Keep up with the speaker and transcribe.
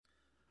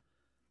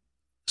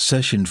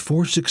Session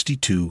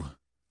 462,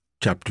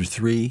 Chapter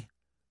 3,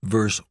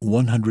 Verse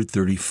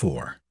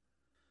 134.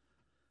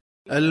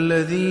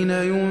 الذين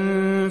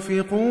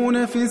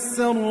ينفقون في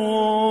السراء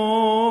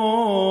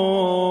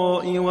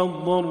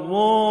والضراء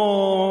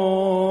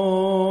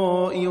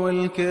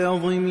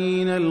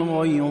والكاظمين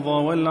الغيظ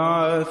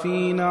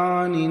والعافين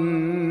عن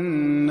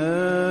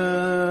الناس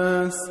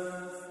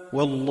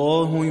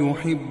والله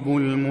يحب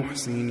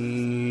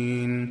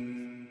المحسنين.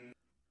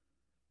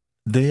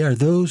 They are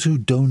those who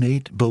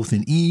donate both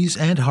in ease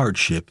and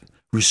hardship,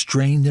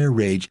 restrain their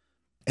rage,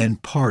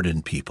 and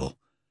pardon people.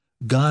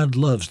 God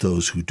loves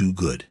those who do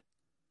good.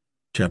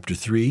 Chapter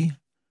 3,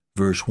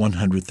 verse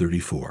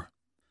 134.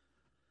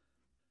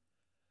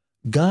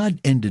 God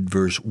ended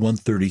verse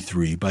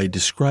 133 by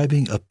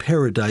describing a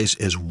paradise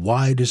as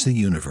wide as the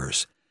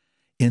universe.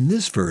 In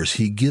this verse,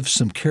 he gives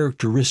some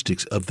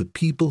characteristics of the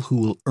people who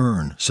will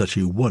earn such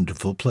a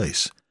wonderful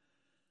place.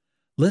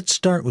 Let's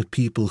start with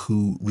people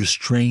who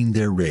restrain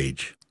their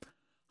rage.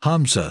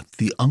 Hamza,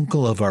 the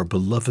uncle of our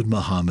beloved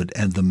Muhammad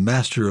and the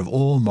master of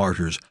all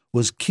martyrs,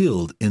 was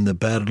killed in the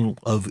Battle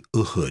of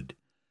Uhud.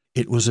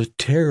 It was a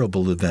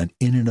terrible event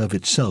in and of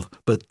itself,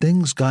 but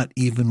things got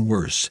even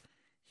worse.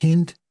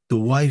 Hind, the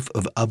wife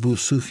of Abu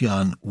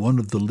Sufyan, one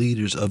of the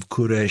leaders of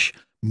Quraysh,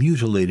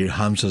 mutilated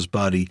Hamza's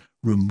body,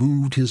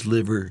 removed his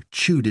liver,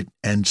 chewed it,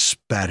 and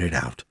spat it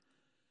out.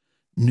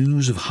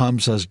 News of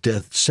Hamza's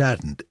death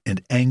saddened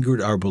and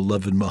angered our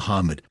beloved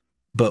Muhammad,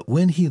 but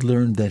when he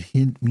learned that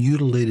Hind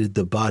mutilated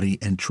the body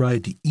and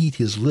tried to eat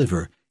his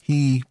liver,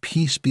 he,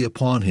 peace be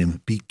upon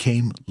him,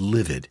 became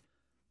livid.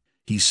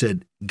 He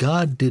said,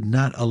 God did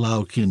not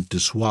allow Hind to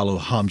swallow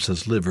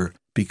Hamza's liver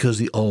because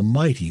the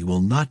Almighty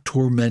will not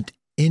torment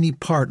any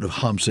part of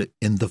Hamza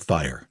in the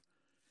fire.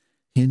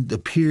 Hind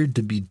appeared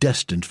to be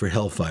destined for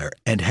hellfire,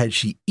 and had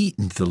she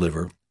eaten the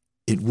liver,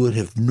 it would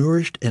have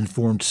nourished and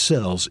formed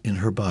cells in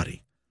her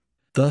body.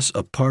 Thus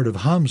a part of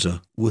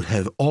Hamza would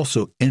have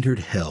also entered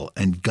hell,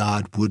 and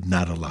God would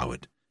not allow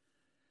it.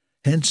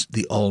 Hence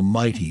the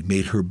Almighty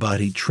made her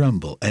body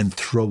tremble and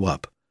throw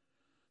up.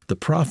 The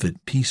Prophet,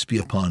 peace be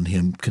upon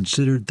him,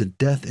 considered the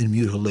death and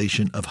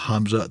mutilation of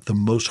Hamza the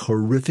most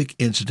horrific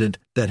incident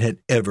that had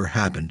ever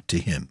happened to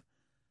him.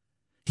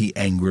 He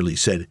angrily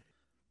said,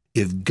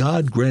 "If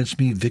God grants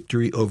me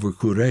victory over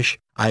Quraysh,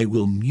 I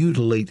will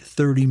mutilate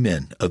 30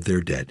 men of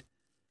their dead."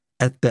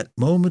 At that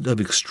moment of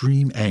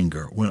extreme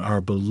anger, when our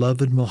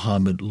beloved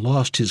Muhammad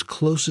lost his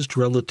closest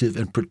relative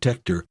and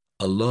protector,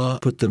 Allah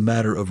put the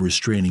matter of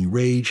restraining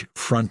rage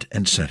front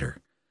and center.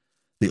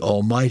 The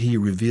Almighty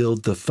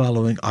revealed the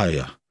following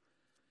ayah: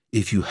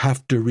 "If you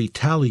have to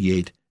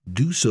retaliate,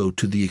 do so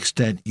to the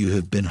extent you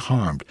have been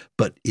harmed,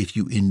 but if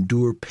you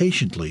endure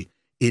patiently,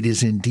 it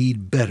is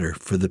indeed better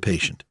for the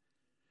patient."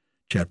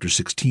 Chapter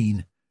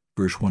 16,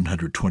 verse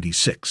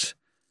 126.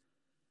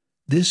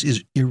 This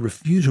is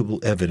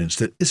irrefutable evidence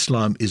that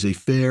Islam is a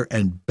fair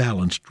and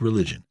balanced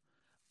religion.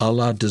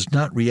 Allah does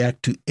not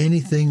react to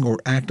anything or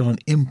act on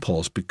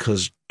impulse,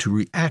 because to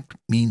react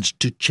means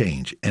to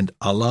change, and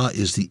Allah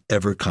is the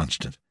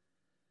ever-constant.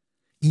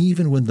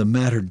 Even when the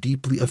matter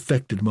deeply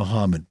affected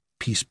Muhammad,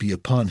 peace be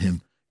upon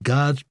him,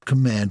 God's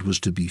command was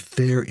to be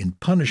fair in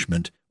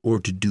punishment or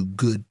to do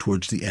good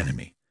towards the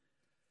enemy.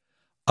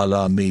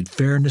 Allah made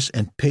fairness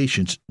and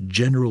patience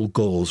general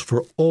goals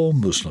for all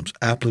Muslims,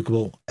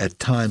 applicable at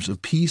times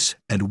of peace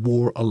and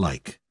war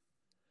alike.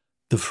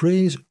 The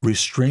phrase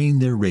 "restrain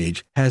their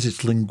rage" has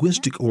its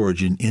linguistic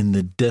origin in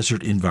the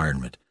desert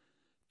environment.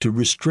 To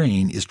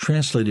restrain is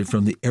translated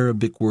from the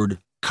Arabic word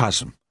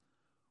qasm.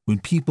 When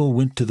people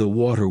went to the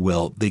water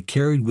well, they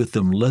carried with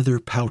them leather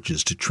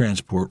pouches to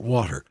transport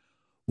water.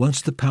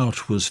 Once the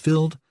pouch was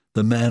filled,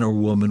 the man or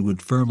woman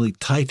would firmly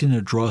tighten a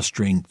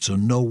drawstring so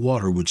no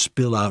water would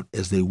spill out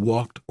as they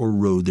walked or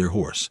rode their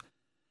horse.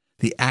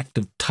 The act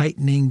of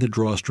tightening the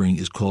drawstring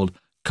is called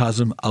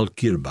qasm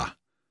al-kirba.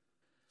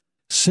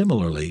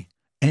 Similarly,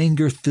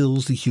 anger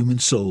fills the human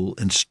soul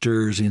and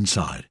stirs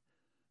inside.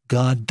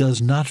 God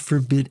does not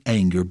forbid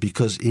anger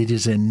because it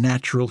is a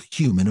natural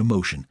human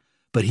emotion,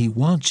 but He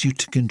wants you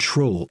to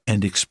control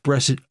and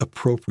express it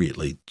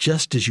appropriately,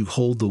 just as you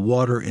hold the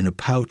water in a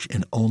pouch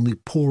and only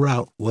pour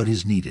out what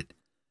is needed.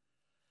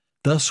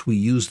 Thus we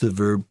use the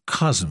verb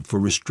qasm for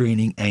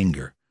restraining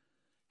anger.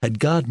 Had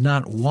God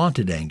not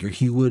wanted anger,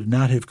 He would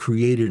not have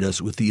created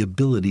us with the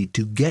ability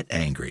to get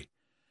angry.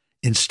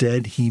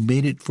 Instead, He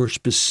made it for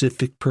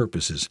specific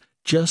purposes,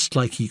 just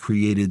like He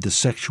created the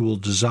sexual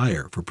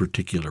desire for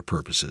particular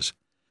purposes.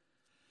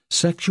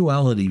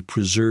 Sexuality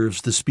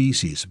preserves the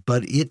species,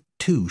 but it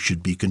too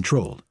should be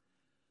controlled.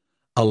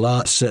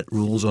 Allah set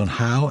rules on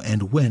how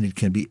and when it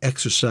can be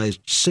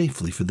exercised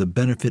safely for the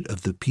benefit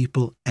of the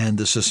people and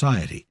the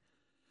society.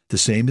 The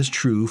same is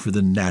true for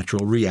the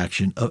natural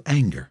reaction of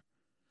anger.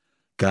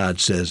 God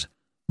says,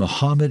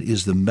 "Muhammad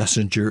is the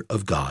messenger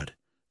of God.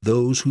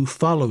 Those who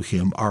follow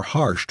him are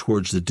harsh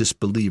towards the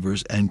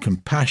disbelievers and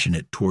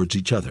compassionate towards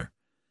each other.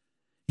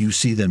 You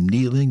see them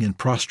kneeling and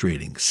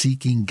prostrating,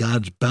 seeking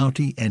God's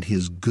bounty and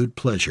His good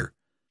pleasure.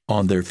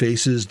 On their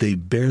faces they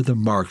bear the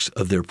marks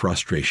of their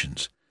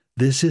prostrations.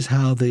 This is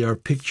how they are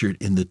pictured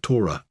in the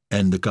Torah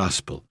and the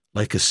Gospel,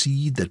 like a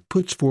seed that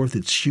puts forth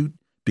its shoot,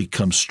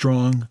 becomes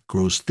strong,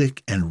 grows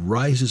thick, and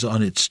rises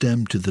on its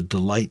stem to the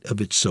delight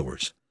of its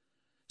sowers.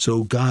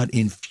 So God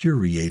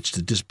infuriates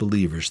the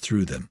disbelievers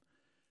through them.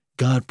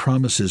 God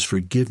promises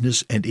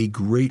forgiveness and a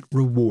great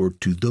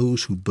reward to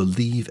those who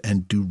believe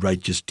and do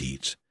righteous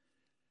deeds.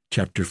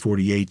 Chapter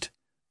 48,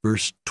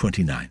 verse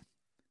 29.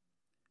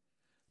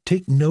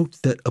 Take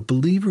note that a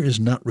believer is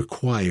not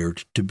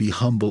required to be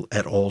humble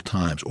at all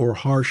times or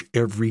harsh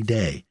every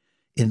day.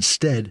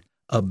 Instead,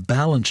 a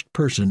balanced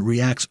person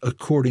reacts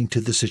according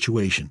to the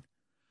situation.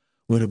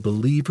 When a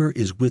believer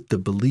is with the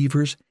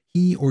believers,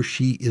 he or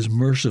she is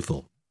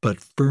merciful, but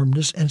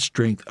firmness and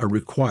strength are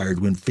required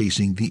when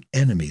facing the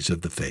enemies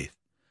of the faith.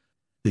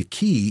 The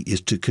key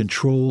is to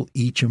control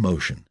each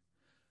emotion.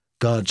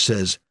 God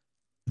says,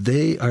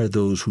 "They are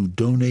those who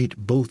donate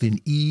both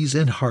in ease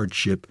and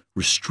hardship,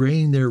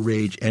 restrain their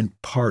rage, and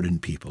pardon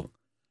people.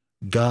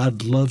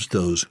 God loves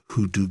those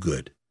who do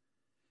good."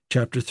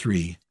 Chapter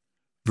 3,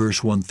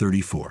 verse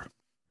 134.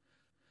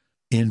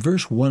 In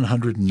verse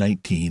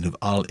 119 of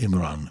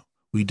Al-Imran,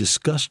 we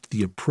discussed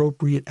the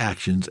appropriate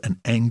actions an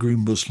angry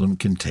Muslim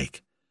can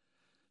take.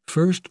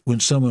 First, when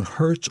someone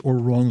hurts or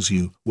wrongs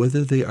you,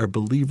 whether they are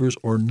believers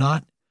or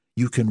not,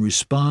 you can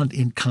respond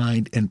in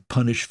kind and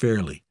punish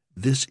fairly.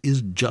 This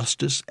is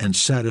justice and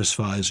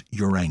satisfies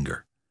your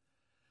anger.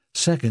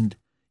 Second,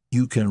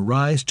 you can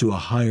rise to a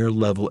higher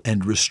level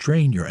and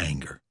restrain your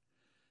anger.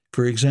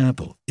 For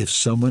example, if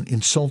someone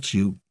insults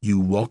you, you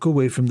walk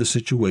away from the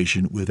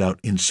situation without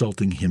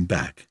insulting him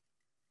back.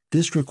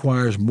 This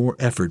requires more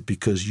effort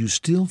because you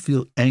still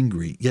feel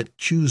angry, yet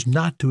choose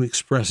not to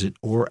express it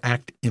or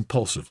act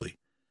impulsively.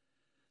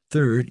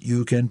 Third,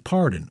 you can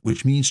pardon,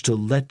 which means to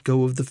let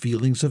go of the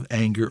feelings of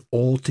anger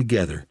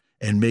altogether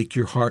and make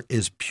your heart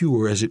as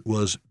pure as it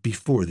was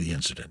before the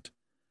incident.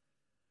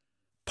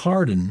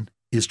 Pardon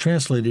is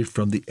translated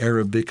from the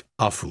Arabic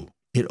afu.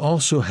 It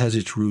also has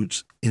its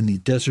roots in the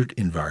desert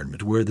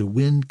environment, where the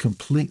wind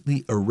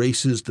completely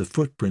erases the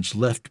footprints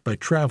left by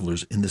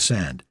travelers in the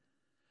sand.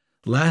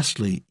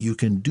 Lastly, you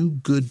can do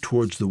good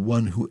towards the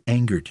one who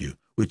angered you,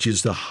 which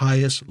is the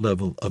highest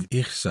level of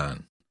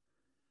ihsan.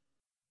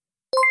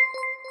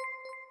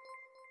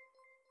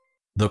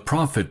 The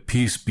Prophet,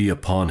 peace be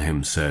upon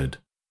him, said,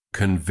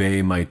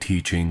 "Convey my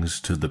teachings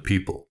to the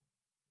people,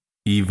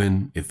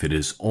 even if it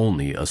is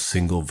only a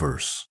single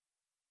verse."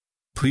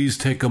 Please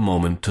take a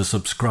moment to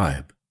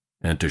subscribe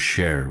and to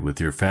share with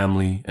your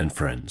family and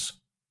friends.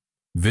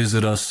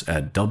 Visit us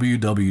at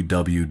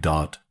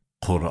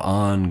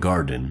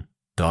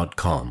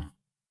www.qurangarden.com.